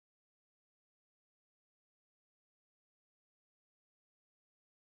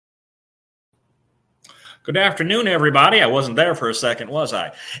Good afternoon, everybody. I wasn't there for a second, was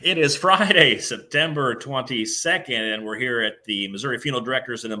I? It is Friday, September 22nd, and we're here at the Missouri Funeral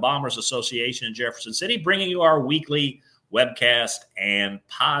Directors and Embalmers Association in Jefferson City, bringing you our weekly webcast and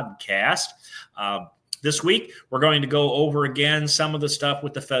podcast. This week, we're going to go over again some of the stuff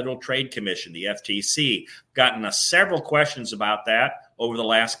with the Federal Trade Commission, the FTC. Gotten several questions about that over the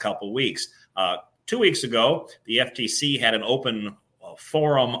last couple of weeks. 2 weeks ago, the FTC had an open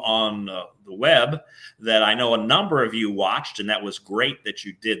forum on the web that I know a number of you watched, and that was great that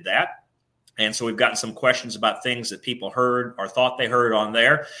you did that. And so we've gotten some questions about things that people heard or thought they heard on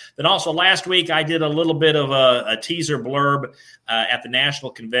there. Then also last week, I did a little bit of a teaser blurb at the National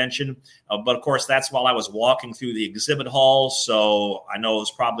Convention. But of course, that's while I was walking through the exhibit hall. So I know it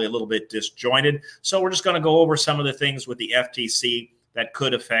was probably a little bit disjointed. So we're just going to go over some of the things with the FTC that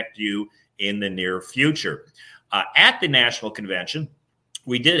could affect you in the near future. At the National Convention,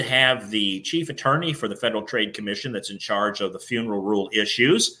 we did have the chief attorney for the Federal Trade Commission that's in charge of the funeral rule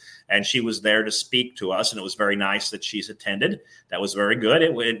issues, and she was there to speak to us, and it was very nice that she's attended. That was very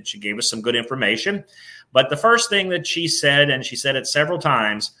good. She gave us some good information. But the first thing that she said, and she said it several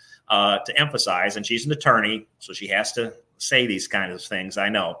times to emphasize, and she's an attorney, so she has to say these kinds of things, I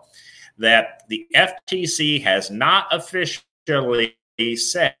know, that the FTC has not officially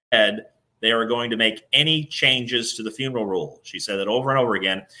said they are going to make any changes to the funeral rule. She said that over and over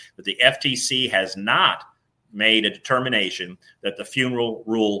again, that the FTC has not made a determination that the funeral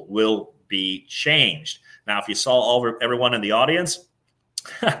rule will be changed. Now, if you saw everyone in the audience,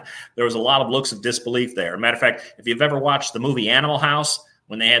 there was a lot of looks of disbelief there. Matter of fact, if you've ever watched the movie Animal House,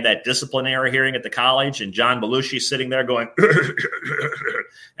 when they had that disciplinary hearing at the college and John Belushi's sitting there going,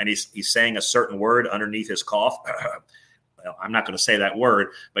 and he's saying a certain word underneath his cough. Well, I'm not going to say that word,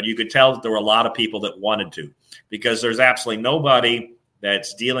 but you could tell that there were a lot of people that wanted to, because there's absolutely nobody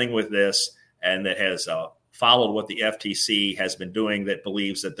that's dealing with this and that has followed what the FTC has been doing that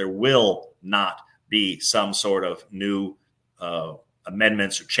believes that there will not be some sort of new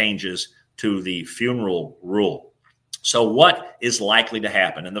amendments or changes to the funeral rule. So what is likely to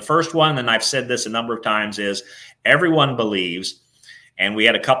happen? And the first one, and I've said this a number of times, is everyone believes, and we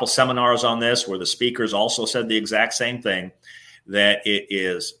had a couple seminars on this where the speakers also said the exact same thing, that it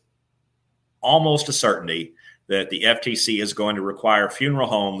is almost a certainty that the FTC is going to require funeral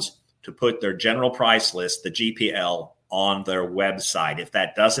homes to put their general price list, the GPL, on their website. If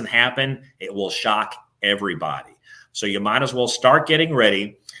that doesn't happen, it will shock everybody. So you might as well start getting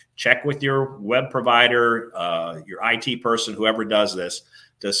ready. Check with your web provider, your IT person, whoever does this,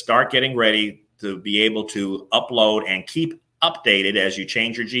 to start getting ready to be able to upload and keep updated as you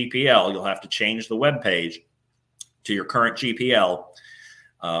change your GPL. You'll have to change the web page to your current GPL.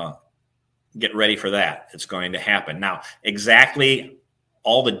 Get ready for that. It's going to happen. Now, exactly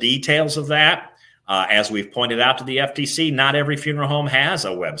all the details of that, as we've pointed out to the FTC, not every funeral home has a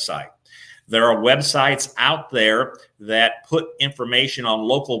website. There are websites out there that put information on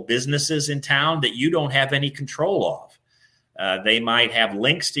local businesses in town that you don't have any control of. They might have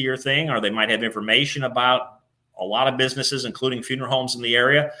links to your thing, or they might have information about a lot of businesses, including funeral homes in the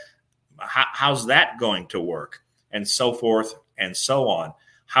area. How's that going to work? And so forth and so on.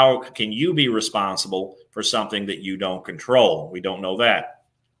 How can you be responsible for something that you don't control? We don't know that.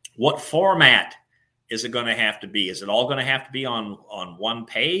 What format is it going to have to be? Is it all going to have to be on one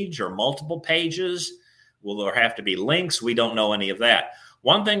page or multiple pages? Will there have to be links? We don't know any of that.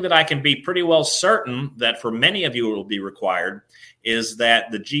 One thing that I can be pretty well certain that for many of you will be required is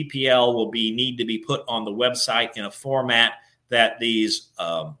that the GPL will need to be put on the website in a format that these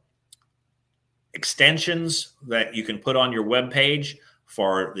extensions that you can put on your web page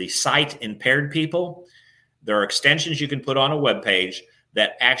for the sight impaired people. There are extensions you can put on a web page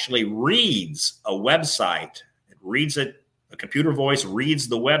that actually reads a website. It reads it. A computer voice reads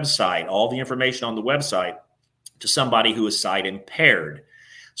the website, all the information on the website, to somebody who is sight impaired.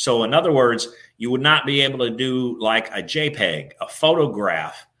 So in other words, you would not be able to do like a JPEG, a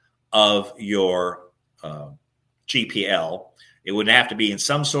photograph of your GPL. It would have to be in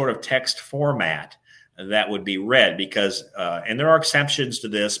some sort of text format that would be read, because, and there are exceptions to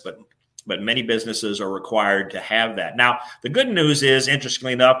this, but many businesses are required to have that. Now, the good news is,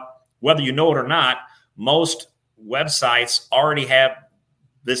 interestingly enough, whether you know it or not, most websites already have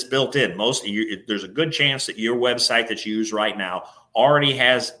this built in. There's a good chance that your website that you use right now already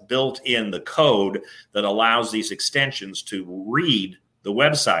has built in the code that allows these extensions to read the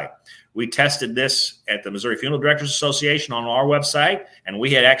website. We tested this at the Missouri Funeral Directors Association on our website, and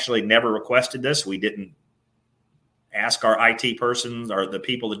we had actually never requested this. We didn't ask our IT persons or the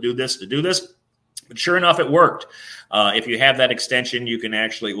people that do this to do this. But sure enough, it worked. If you have that extension, you can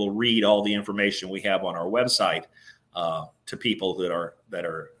actually will read all the information we have on our website to people that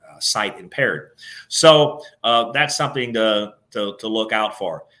are sight impaired. So that's something to look out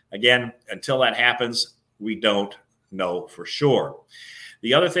for. Again, until that happens, we don't know for sure.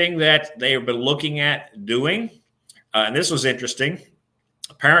 The other thing that they have been looking at doing, and this was interesting,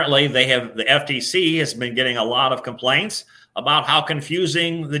 apparently the FTC has been getting a lot of complaints about how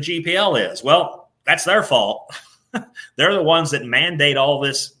confusing the GPL is. Well, that's their fault. They're the ones that mandate all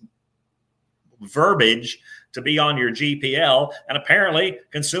this verbiage to be on your GPL, and apparently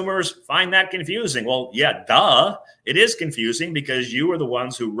consumers find that confusing. Well, yeah, duh. It is confusing because you are the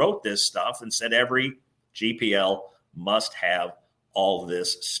ones who wrote this stuff and said every GPL must have all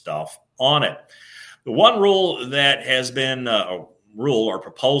this stuff on it. The one rule that has been a rule or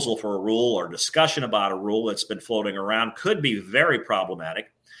proposal for a rule or discussion about a rule that's been floating around could be very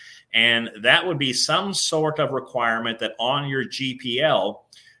problematic, and that would be some sort of requirement that on your GPL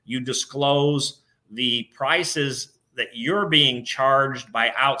you disclose the prices that you're being charged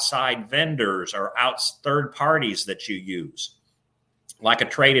by outside vendors or third parties that you use, like a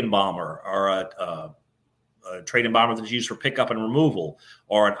trade-in bomber or a trade-in bomber that's used for pickup and removal,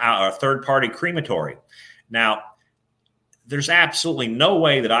 or a third-party crematory. Now, there's absolutely no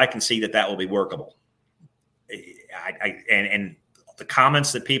way that I can see that will be workable. And the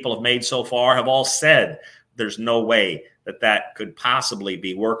comments that people have made so far have all said there's no way that could possibly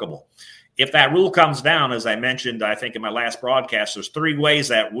be workable. If that rule comes down, as I mentioned, I think in my last broadcast, there's 3 ways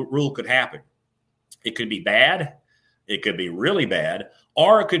that rule could happen. It could be bad, it could be really bad,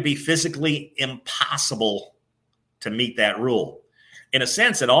 or it could be physically impossible to meet that rule. In a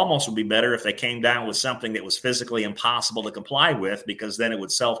sense, it almost would be better if they came down with something that was physically impossible to comply with, because then it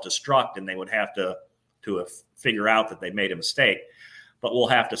would self-destruct and they would have to figure out that they made a mistake. But we'll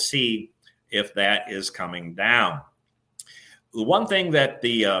have to see if that is coming down. The one thing that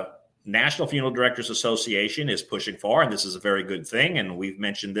the National Funeral Directors Association is pushing for, and this is a very good thing, and we've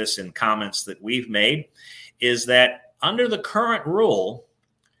mentioned this in comments that we've made, is that under the current rule,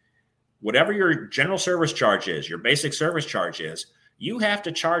 whatever your general service charge is, your basic service charge is, you have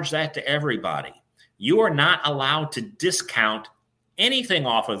to charge that to everybody. You are not allowed to discount anything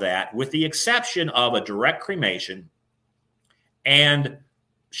off of that, with the exception of a direct cremation and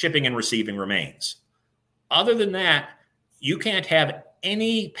shipping and receiving remains. Other than that, you can't have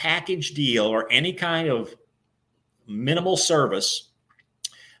any package deal or any kind of minimal service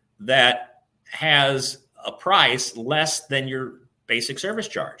that has a price less than your basic service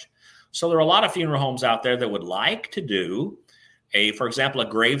charge. So there are a lot of funeral homes out there that would like to do for example, a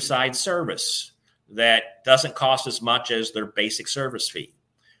graveside service that doesn't cost as much as their basic service fee.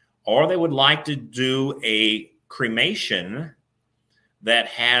 Or they would like to do a cremation that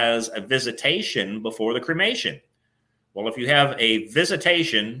has a visitation before the cremation. Well, if you have a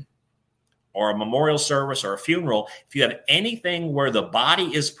visitation or a memorial service or a funeral, if you have anything where the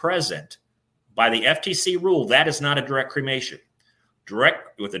body is present, by the FTC rule, that is not a direct cremation.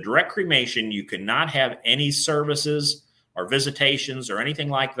 With a direct cremation, you cannot have any services or visitations or anything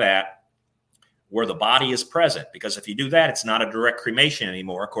like that where the body is present, because if you do that, it's not a direct cremation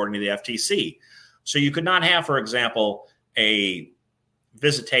anymore, according to the FTC. So you could not have, for example, a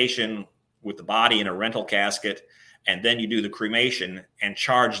visitation with the body in a rental casket, and then you do the cremation and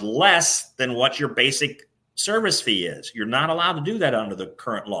charge less than what your basic service fee is. You're not allowed to do that under the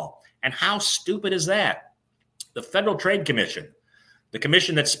current law. And how stupid is that? The Federal Trade Commission, the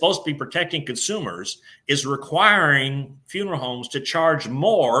commission that's supposed to be protecting consumers, is requiring funeral homes to charge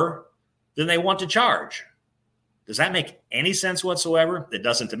more than they want to charge. Does that make any sense whatsoever? It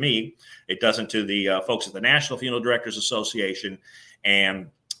doesn't to me. It doesn't to the folks at the National Funeral Directors Association. And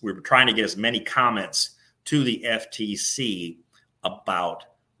we were trying to get as many comments to the FTC about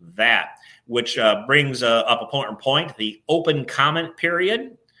that, which brings up a important point. The open comment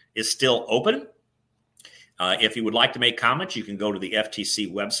period is still open. If you would like to make comments, you can go to the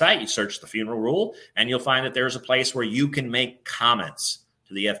FTC website, you search the funeral rule, and you'll find that there's a place where you can make comments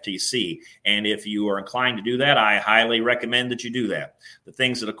to the FTC. And if you are inclined to do that, I highly recommend that you do that. The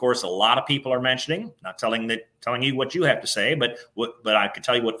things that, of course, a lot of people are mentioning, not telling you what you have to say, but I can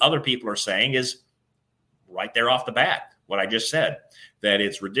tell you what other people are saying is right there off the bat, what I just said, that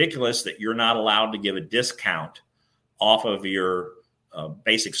it's ridiculous that you're not allowed to give a discount off of your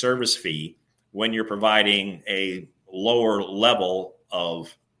basic service fee when you're providing a lower level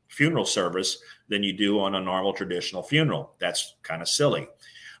of funeral service than you do on a normal traditional funeral. That's kind of silly.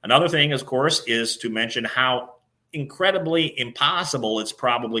 Another thing, of course, is to mention how incredibly impossible it's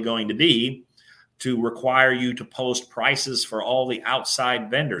probably going to be to require you to post prices for all the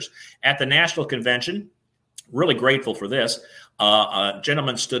outside vendors. At the national convention, really grateful for this, a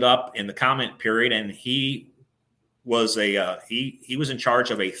gentleman stood up in the comment period, and he was he was in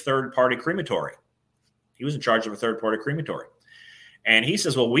charge of a third-party crematory. He was in charge of a third-party crematory. And he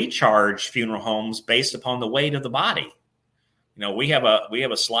says, well, we charge funeral homes based upon the weight of the body. We have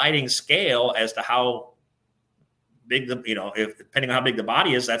a sliding scale as to how big depending on how big the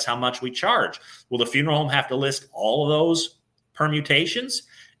body is, that's how much we charge. Will the funeral home have to list all of those permutations?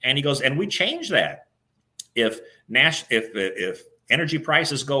 And he goes, and we change that. If energy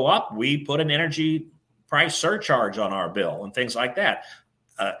prices go up, we put an energy price surcharge on our bill and things like that.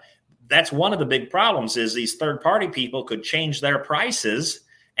 That's one of the big problems is these third-party people could change their prices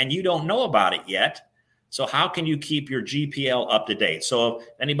and you don't know about it yet. So how can you keep your GPL up to date? So if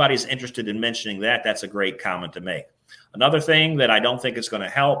anybody's interested in mentioning that, that's a great comment to make. Another thing that I don't think is going to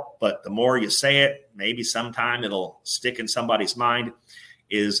help, but the more you say it, maybe sometime it'll stick in somebody's mind,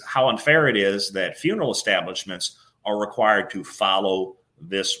 is how unfair it is that funeral establishments are required to follow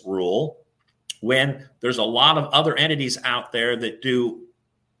this rule when there's a lot of other entities out there that do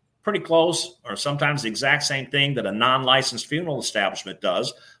pretty close or sometimes the exact same thing that a non-licensed funeral establishment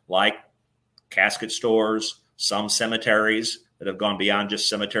does, like casket stores, some cemeteries that have gone beyond just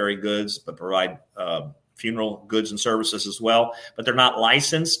cemetery goods, but provide funeral goods and services as well. But they're not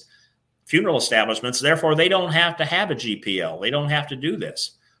licensed funeral establishments. Therefore, they don't have to have a GPL. They don't have to do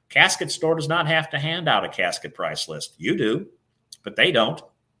this. Casket store does not have to hand out a casket price list. You do, but they don't.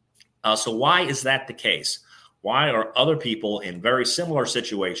 So why is that the case? Why are other people in very similar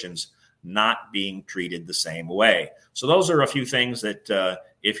situations not being treated the same way? So those are a few things that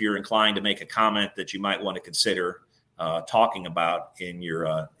if you're inclined to make a comment that you might want to consider talking about in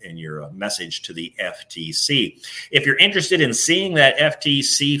your message to the FTC. If you're interested in seeing that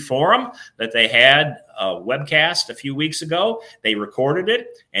FTC forum that they had a webcast a few weeks ago, they recorded it,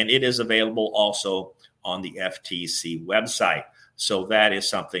 and it is available also on the FTC website. So that is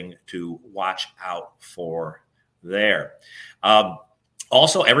something to watch out for there.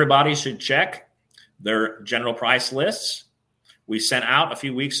 Also, everybody should check their general price lists. We sent out a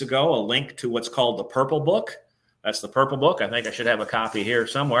few weeks ago a link to what's called the Purple Book. That's the Purple Book. I think I should have a copy here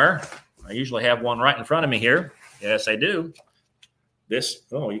somewhere. I usually have one right in front of me here. Yes, I do. It's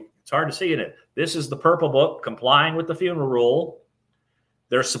hard to see in it. This is the Purple Book, Complying with the Funeral Rule.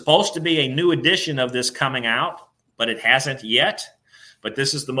 There's supposed to be a new edition of this coming out, but it hasn't yet. But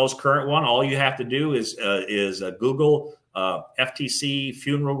this is the most current one. All you have to do is Google FTC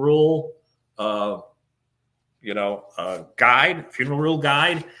funeral rule, guide, funeral rule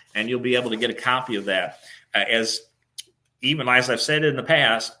guide, and you'll be able to get a copy of that. As I've said in the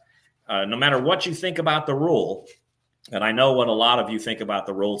past, no matter what you think about the rule, and I know what a lot of you think about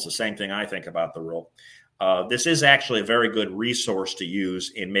the rule, it's the same thing I think about the rule. This is actually a very good resource to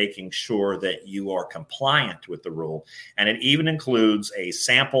use in making sure that you are compliant with the rule. And it even includes a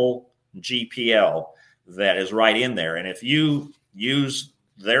sample GPL that is right in there. And if you use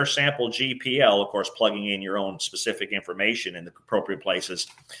their sample GPL, of course, plugging in your own specific information in the appropriate places,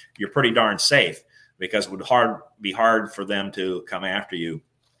 you're pretty darn safe, because it would be hard for them to come after you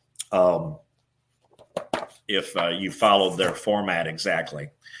if you followed their format exactly.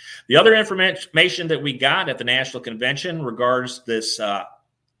 The other information that we got at the National Convention regards this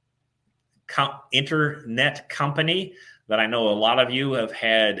internet company that I know a lot of you have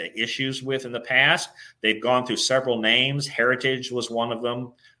had issues with in the past. They've gone through several names. Heritage was one of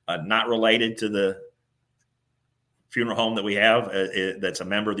them, not related to the funeral home that we have that's a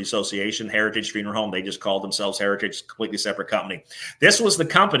member of the association, Heritage Funeral Home. They just called themselves Heritage, completely separate company. This was the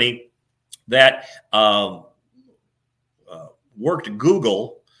company that worked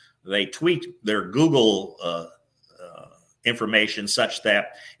Google. They tweaked their Google information such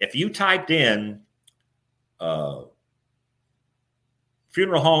that if you typed in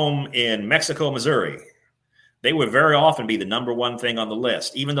funeral home in Mexico, Missouri, they would very often be the number one thing on the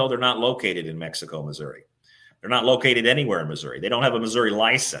list, even though they're not located in Mexico, Missouri. They're not located anywhere in Missouri. They don't have a Missouri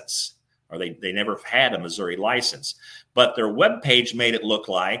license, or they never had a Missouri license. But their webpage made it look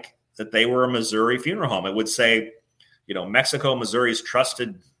like that they were a Missouri funeral home. It would say, Mexico, Missouri's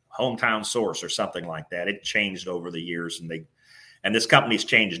trusted hometown source or something like that. It changed over the years, and this company's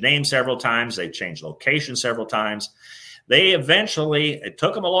changed names several times. They've changed location several times. It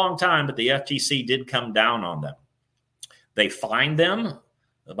took them a long time, but the FTC did come down on them. They fined them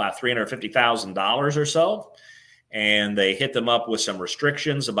about $350,000 or so, and they hit them up with some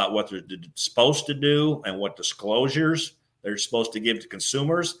restrictions about what they're supposed to do and what disclosures they're supposed to give to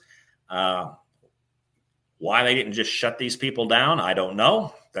consumers. Why they didn't just shut these people down, I don't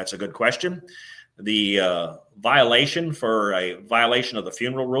know. That's a good question. The violation for a violation of the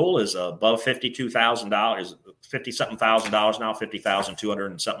funeral rule is above $52,000, $50-something thousand now, $50,200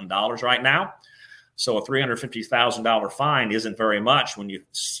 and something right now. So a $350,000 fine isn't very much when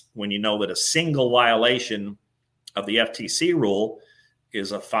you know that a single violation of the FTC rule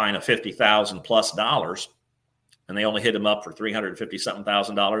is a fine of $50,000 plus, and they only hit him up for $350-something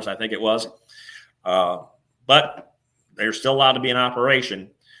thousand, I think it was. But they're still allowed to be in operation.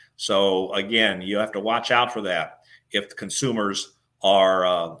 So again, you have to watch out for that if the consumers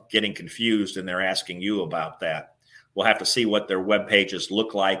are getting confused and they're asking you about that. We'll have to see what their web pages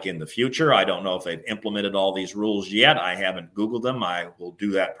look like in the future. I don't know if they've implemented all these rules yet. I haven't Googled them. I will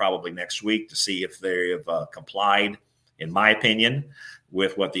do that probably next week to see if they have complied, in my opinion,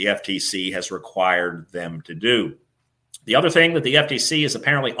 with what the FTC has required them to do. The other thing that the FTC is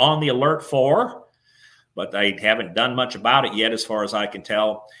apparently on the alert for, but they haven't done much about it yet as far as I can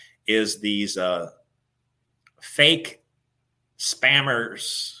tell, is these fake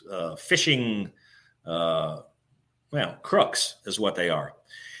spammers, phishing crooks is what they are.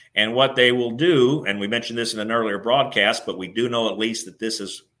 And what they will do, and we mentioned this in an earlier broadcast, but we do know at least that this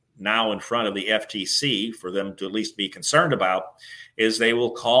is now in front of the FTC for them to at least be concerned about, is they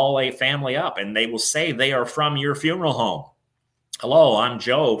will call a family up and they will say they are from your funeral home. Hello, I'm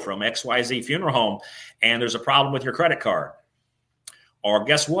Joe from XYZ Funeral Home, and there's a problem with your credit card. Or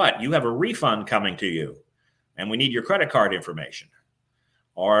guess what? You have a refund coming to you, and we need your credit card information.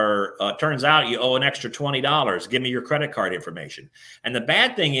 Or turns out you owe an extra $20. Give me your credit card information. And the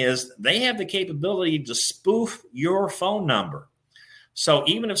bad thing is they have the capability to spoof your phone number. So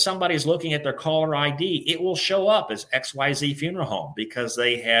even if somebody's looking at their caller ID, it will show up as XYZ Funeral Home because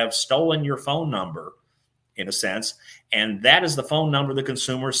they have stolen your phone number, in a sense, and that is the phone number the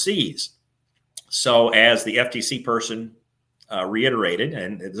consumer sees. So as the FTC person reiterated,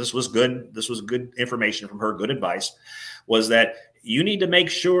 and this was good information from her, good advice, was that you need to make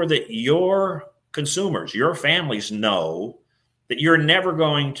sure that your consumers, your families know that you're never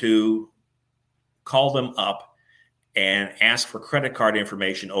going to call them up and ask for credit card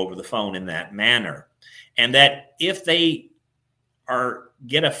information over the phone in that manner. And that if they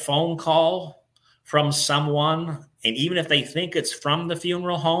get a phone call from someone, and even if they think it's from the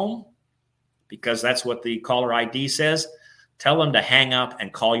funeral home, because that's what the caller ID says, tell them to hang up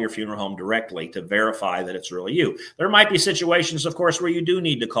and call your funeral home directly to verify that it's really you. There might be situations, of course, where you do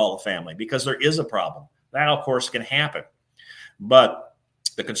need to call a family because there is a problem. That, of course, can happen. But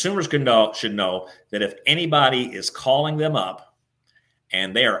the consumers should know that if anybody is calling them up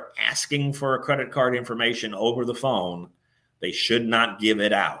and they are asking for a credit card information over the phone, they should not give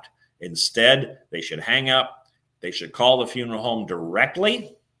it out. Instead, they should hang up. They should call the funeral home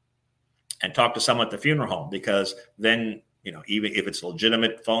directly and talk to someone at the funeral home, because then, even if it's a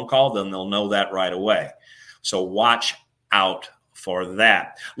legitimate phone call, then they'll know that right away. So watch out for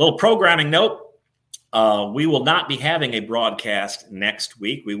that. Little programming note. We will not be having a broadcast next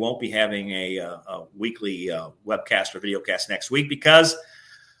week. We won't be having a weekly webcast or videocast next week because,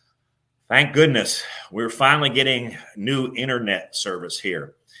 thank goodness, we're finally getting new internet service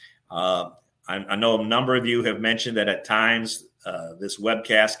here. I know a number of you have mentioned that at times this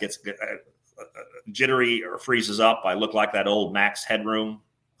webcast gets jittery or freezes up. I look like that old Max Headroom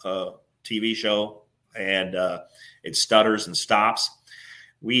TV show, and it stutters and stops.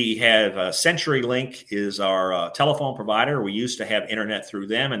 We have CenturyLink is our telephone provider. We used to have internet through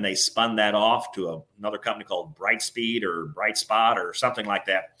them, and they spun that off to another company called Brightspeed or Brightspot or something like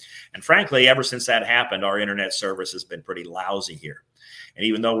that. And frankly, ever since that happened, our internet service has been pretty lousy here. And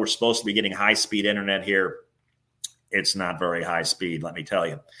even though we're supposed to be getting high-speed internet here, it's not very high speed, let me tell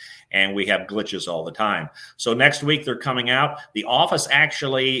you. And we have glitches all the time. So next week they're coming out. The office,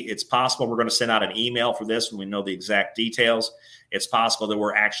 actually, it's possible we're going to send out an email for this when we know the exact details. It's possible that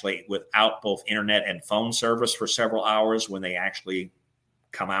we're actually without both internet and phone service for several hours when they actually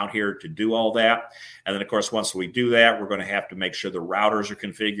come out here to do all that. And then, of course, once we do that, we're going to have to make sure the routers are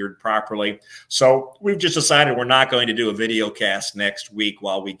configured properly. So we've just decided we're not going to do a video cast next week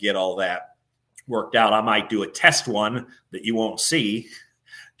while we get all that worked out. I might do a test one that you won't see,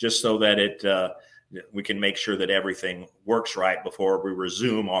 just so that we can make sure that everything works right before we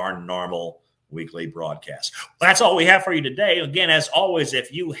resume our normal weekly broadcast. That's all we have for you today. Again, as always,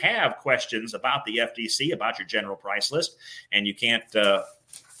 if you have questions about the FTC, about your general price list, and you can't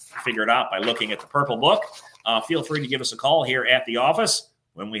figure it out by looking at the purple book, feel free to give us a call here at the office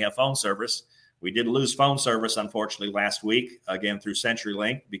when we have phone service. We did lose phone service, unfortunately, last week, again, through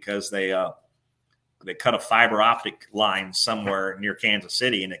CenturyLink, because they they cut a fiber optic line somewhere near Kansas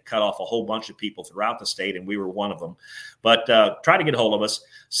City, and it cut off a whole bunch of people throughout the state, and we were one of them. But try to get a hold of us.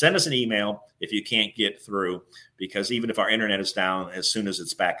 Send us an email if you can't get through, because even if our internet is down, as soon as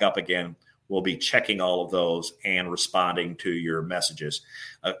it's back up again, we'll be checking all of those and responding to your messages.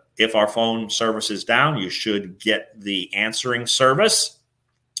 If our phone service is down, you should get the answering service.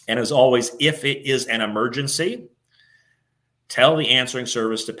 And as always, if it is an emergency, tell the answering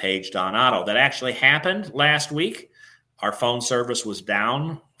service to page Don Otto. That actually happened last week. Our phone service was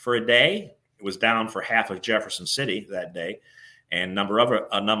down for a day. It was down for half of Jefferson City that day, and a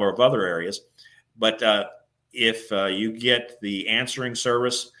number of other areas. But if you get the answering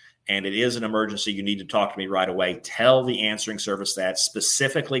service and it is an emergency, you need to talk to me right away. Tell the answering service that.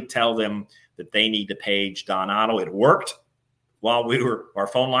 Specifically tell them that they need to page Don Otto. It worked. While our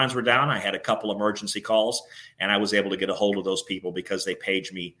phone lines were down, I had a couple emergency calls, and I was able to get a hold of those people because they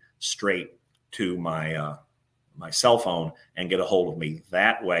paged me straight to my cell phone and get a hold of me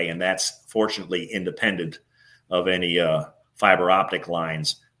that way. And that's fortunately independent of any fiber optic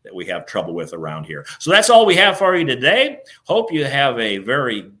lines that we have trouble with around here. So that's all we have for you today. Hope you have a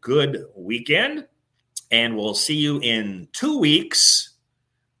very good weekend, and we'll see you in 2 weeks,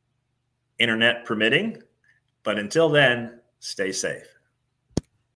 internet permitting. But until then, stay safe.